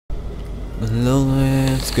Hello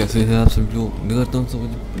guys, कैसे हैं आप सब लोग? उम्मीद करता हूँ सब कुछ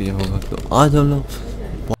बढ़िया होगा। तो आज हम लोग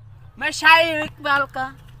मैं शायर इकबाल का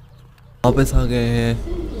वापस आ गए हैं,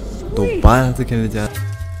 तो बाहर से खेलने जा रहे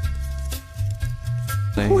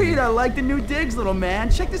Wait, I हैं like the new digs, little man.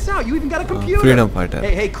 Check this out. You even got a computer. Freedom fighter.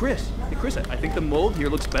 Hey, Chris. Hey, Chris. I think the mold here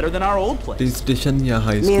looks better than our old place. T station या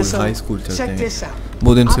high school चलते check हैं। this out.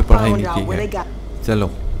 वो दिन से I पढ़ाई found नहीं out where की they है। got चलो।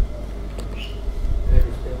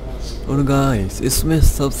 और गाइस, इसमें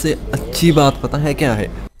सबसे अच्छी बात पता है क्या है?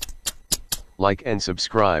 Like and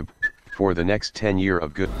subscribe for the next 10 year of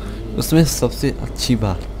good. उसमें सबसे अच्छी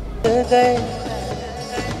बात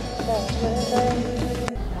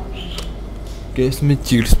कि इसमें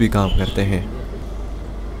चीट्स भी काम करते हैं।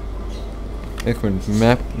 एक मिनट,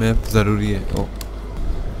 मैप ज़रूरी है।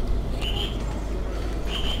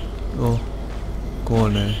 ओ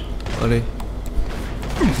कौन है? अरे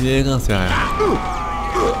ये कहाँ से आया?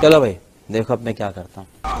 चलो भाई देखो अब मैं क्या करता हूँ।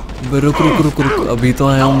 रुक, अभी तो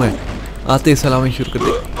आया हूँ मैं। आते ही सलामी शुरू कर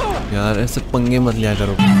दे। यार ऐसे पंगे मत लिया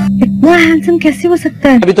करो। इतना हैंडसम कैसे हो सकता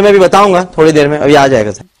है? अभी तुम्हें भी बताऊंगा थोड़ी देर में, अभी आ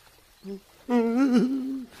जाएगा सर।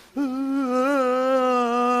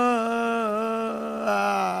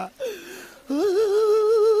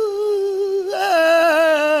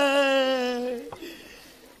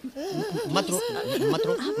 मत रो।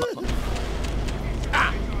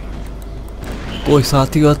 कोई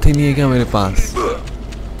साथी वाथी नहीं है क्या मेरे पास?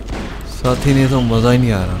 साथी नहीं है तो मजा ही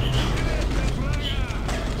नहीं आ रहा।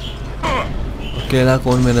 अकेला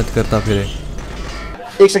कौन मेहनत करता फिरे?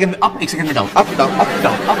 एक सेकंड में अप, एक सेकंड में down, up down, up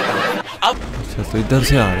down, up down. अच्छा तो इधर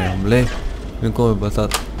से आ रहे हैं हम। ले इनको मैं बता।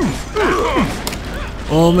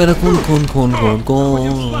 ओ मेरा खून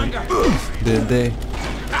दे।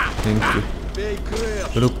 Thank you.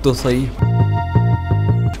 रुक तो सही।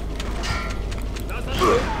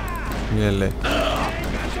 ये ले,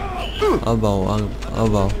 अब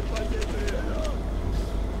आओ।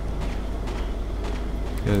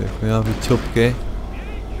 ये देखो यहाँ पे छुप के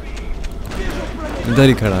इधर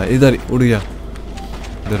ही खड़ा है, इधर ही उड़ गया।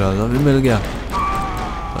 दरवाजा भी मिल गया।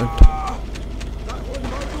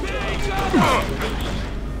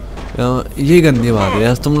 ये गंदी बात है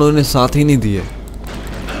यार, तुम लोगों ने साथ ही नहीं दिए।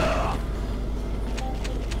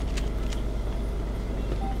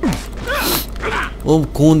 ओ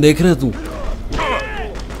खून देख रहे तू?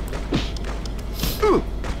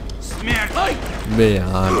 बे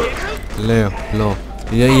यार, ले लो,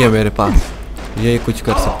 यही है मेरे पास, यही कुछ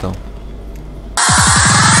कर सकता हूँ।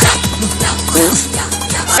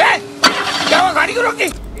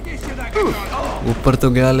 ऊपर तो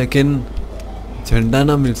गया लेकिन झंडा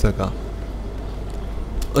ना मिल सका।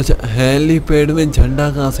 अच्छा हेलीपैड में झंडा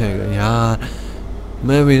कहाँ से आएगा यार?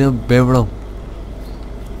 मैं भी ना बेवड़ा हूँ।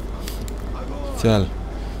 चल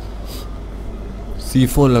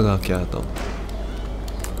C4 लगा के आता हूँ,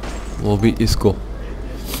 वो भी इसको।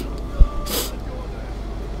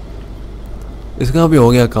 इसका भी हो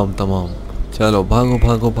गया काम तमाम। चलो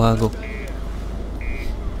भागो।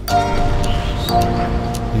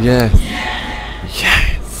 यस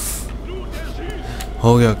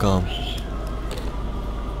हो गया काम।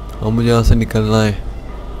 अब मुझे यहाँ से निकलना है।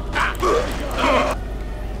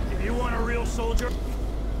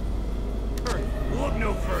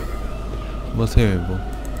 बस है वो।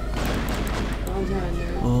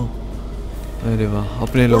 ओ अरे वाह,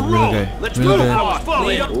 अपने लोग मिल गए।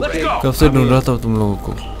 कब से ढूंढ रहा था तुम लोगों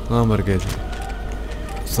को, कहाँ मर गए थे?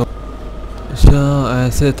 अच्छा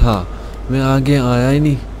ऐसे था, मैं आगे आया ही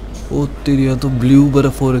नहीं। ओ तेरी, यहाँ तो ब्लू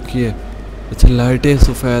बर्फ हो रखी है। अच्छा लाइटें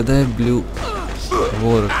सफ़ेद है, ब्लू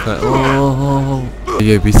वो रखा है। ओह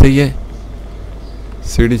ये भी सही है।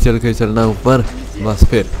 सीढ़ी चल के चलना ऊपर, बस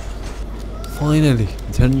फिर फाइनली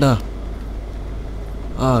झंडा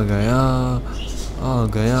आ गया।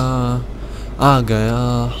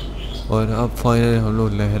 और अब फाइनली हम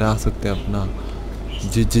लोग लहरा सकते हैं अपना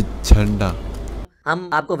झंडा। हम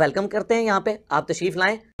आपको वेलकम करते हैं यहाँ पे, आप तशरीफ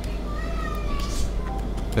लाएं।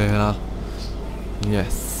 लहरा,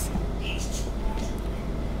 यस।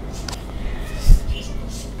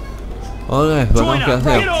 और बताओ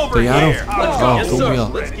कैसे हो? तैयार हो? आओ तुम भी आओ।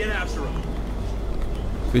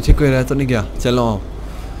 पीछे कोई रह तो नहीं गया? चलो आओ।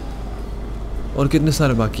 और कितने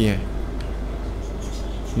सारे बाकी हैं?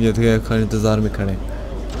 ये थे खड़े इंतजार में खड़े।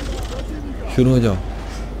 शुरू हो जाओ।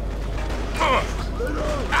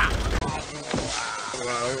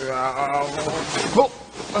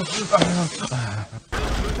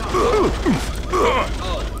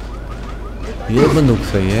 ये बंदूक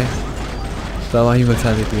सही है, तबाही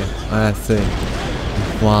मचा देती है ऐसे।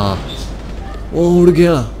 वाह वो उड़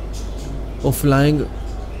गया, वो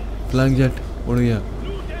फ्लाइंग जेट उड़ गया।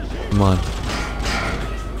 मान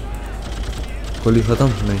गोली खत्म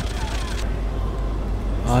नहीं।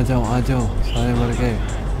 आ जाओ सारे मर गए।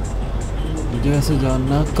 मुझे ऐसे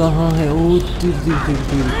जानना कहाँ है। ओ तिर तिर तिर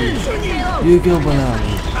तिर तिर। ये क्या बना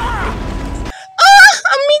है?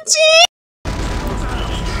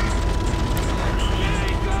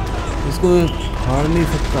 इसको फाड़ नहीं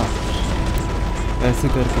सकता ऐसे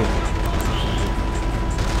करके।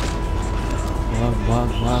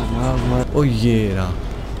 भाग। ओ ये रहा।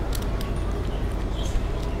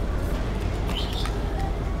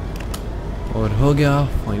 और हो गया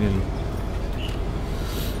finally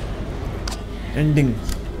ending.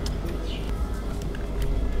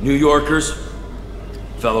 New Yorkers,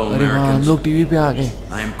 fellow अरे हाँ, हम Americans, लोग टीवी पे आ गए।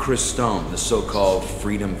 I am Chris Stone, the so-called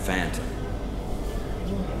Freedom Phantom.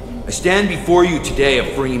 I stand before you today a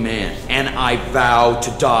free man, and I vow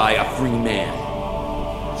to die a free man.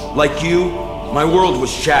 Like you, my world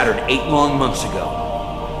was shattered 8 long months ago.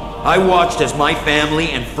 I watched as my family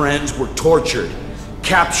and friends were tortured,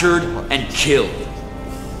 captured, and killed.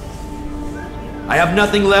 I have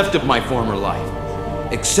nothing left of my former life,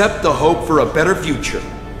 except the hope for a better future.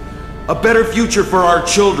 A better future for our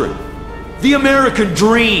children. The American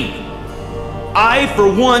dream. I, for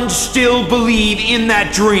one, still believe in that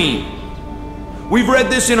dream. We've read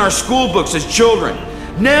this in our school books as children.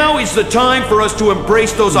 Now is the time for us to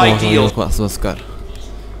embrace those ideals. बस कर।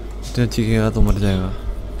 जो चीखेगा तो मर जाएगा।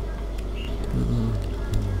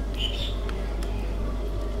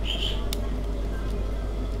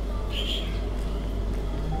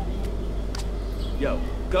 Yo,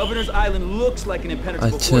 Governor's Island looks like an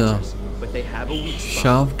impenetrable अच्छा। fortress, but they have a weak spot.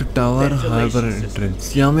 Shaft tower hyper entrance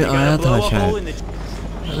यहाँ में They gotta आया blow था a hole शायद। in the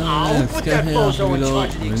क्या है आप लोग?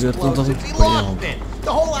 मुझे तो बढ़िया होगा।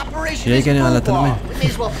 यही कहने वाला था मैं।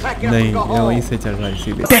 नहीं, ये वहीं से चल रहा है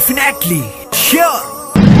इसीलिए। Definitely, sure.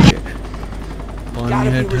 पानी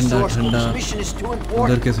है ठंडा ठंडा।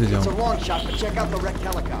 उधर कैसे जाऊँ?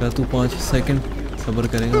 क्या तू 5 सेकंड सब्र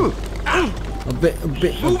करेगा? अबे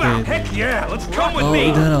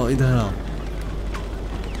आओ इधर आओ।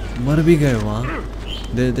 मर भी गए वहाँ।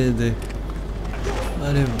 दे।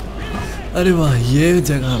 अरे वाह, ये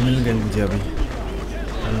जगह मिल गई मुझे अभी।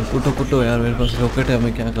 कुटो यार, मेरे पास रॉकेट है,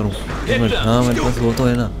 मैं क्या करूँ? हाँ मेरे पास वो तो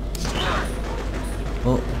है ना।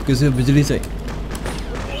 ओ किसी बिजली चाहिए।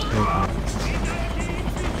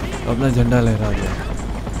 अपना झंडा लहरा दिया।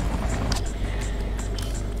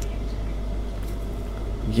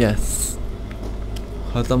 यस,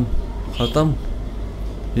 खत्म।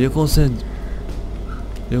 ये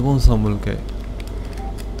कौन सा मुल्क है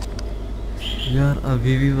यार?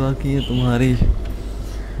 अभी भी बाकी है तुम्हारी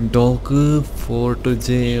डॉक, फोर्ट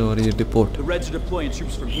जे और ये depot. The Reds are deploying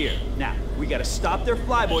troops from here. Now, we gotta stop their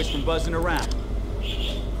flyboys from buzzing around.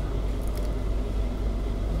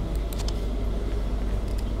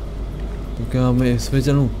 तो क्या मैं इसमें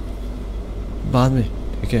चलूं? बाद में?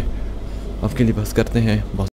 ठीक है, अब के लिए बस करते हैं।